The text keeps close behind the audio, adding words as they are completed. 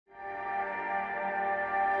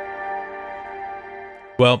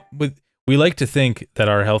Well, we like to think that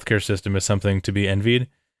our healthcare system is something to be envied,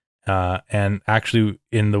 and actually,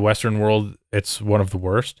 in the Western world, it's one of the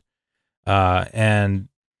worst. And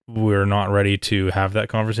we're not ready to have that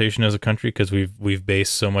conversation as a country because we've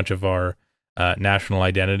based so much of our national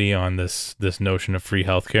identity on this notion of free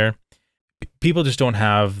healthcare. People just don't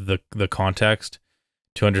have the context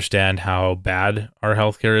to understand how bad our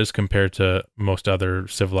healthcare is compared to most other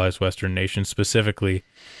civilized Western nations, specifically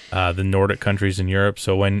the Nordic countries in Europe.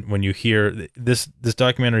 So when you hear this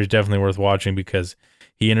documentary is definitely worth watching because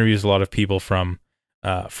he interviews a lot of people from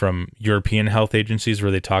European health agencies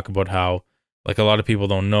where they talk about how, like, a lot of people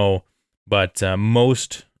don't know, but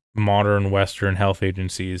most modern Western health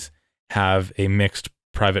agencies have a mixed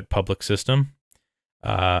private-public system,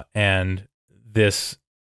 and this,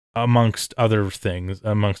 amongst other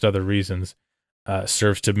reasons,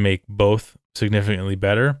 serves to make both significantly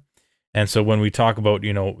better. And so when we talk about,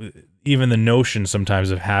 even the notion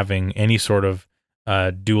sometimes of having any sort of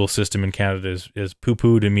dual system in Canada is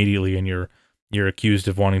poo-pooed immediately, and you're accused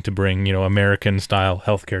of wanting to bring, American-style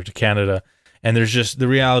healthcare to Canada. And the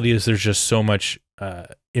reality is there's just so much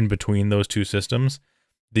in between those two systems.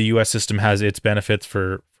 The U.S. system has its benefits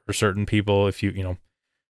for certain people. If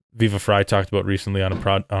Viva Fry talked about recently on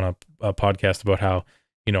a podcast about how,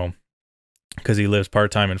 because he lives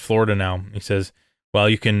part-time in Florida now, he says, well,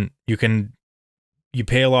 you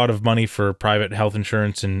pay a lot of money for private health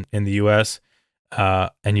insurance in the U.S.,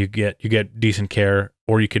 and you get decent care,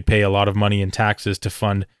 or you could pay a lot of money in taxes to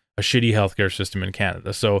fund a shitty healthcare system in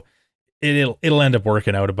Canada. So it'll end up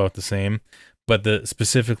working out about the same. But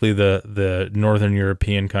specifically the Northern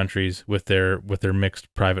European countries with their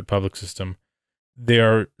mixed private public system, they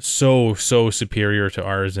are so superior to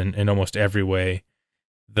ours in almost every way.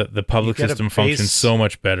 The public system functions so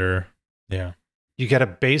much better. Yeah. You get a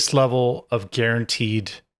base level of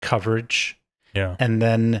guaranteed coverage. Yeah. And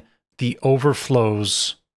then the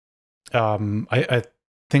overflows, I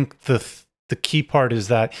think the key part is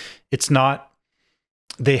that it's not,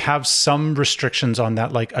 they have some restrictions on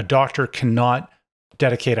that. Like, a doctor cannot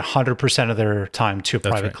dedicate 100% of their time to a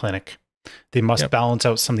private clinic. They must balance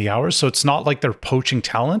out some of the hours. So it's not like they're poaching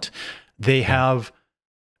talent. They're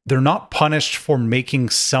not punished for making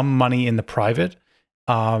some money in the private.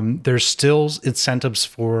 There's still incentives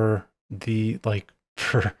for these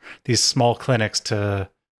small clinics to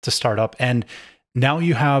start up. And now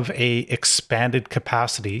you have a expanded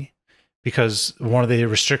capacity, because one of the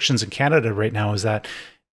restrictions in Canada right now is that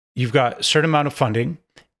you've got a certain amount of funding,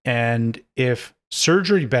 and if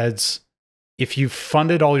you've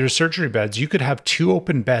funded all your surgery beds, you could have 2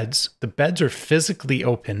 open beds. The beds are physically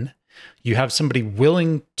open. You have somebody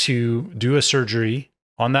willing to do a surgery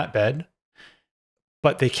on that bed,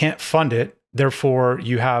 but they can't fund it. Therefore,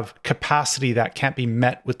 you have capacity that can't be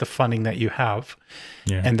met with the funding that you have.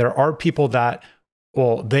 Yeah. And there are people that,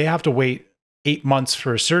 they have to wait 8 months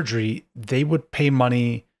for a surgery. They would pay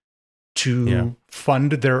money to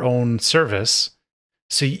fund their own service.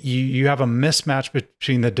 So you have a mismatch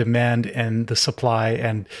between the demand and the supply,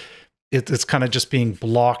 and it's kind of just being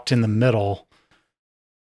blocked in the middle.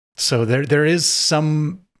 So there is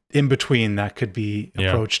some in between that could be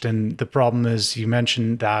approached. And the problem is, you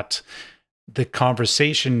mentioned that the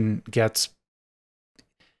conversation gets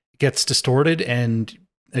distorted. And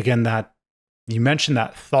again, that you mentioned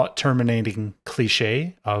that thought terminating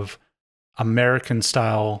cliche of American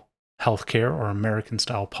style healthcare or American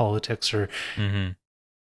style politics, or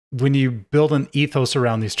when you build an ethos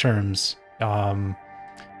around these terms,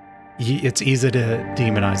 it's easy to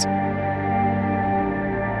demonize it.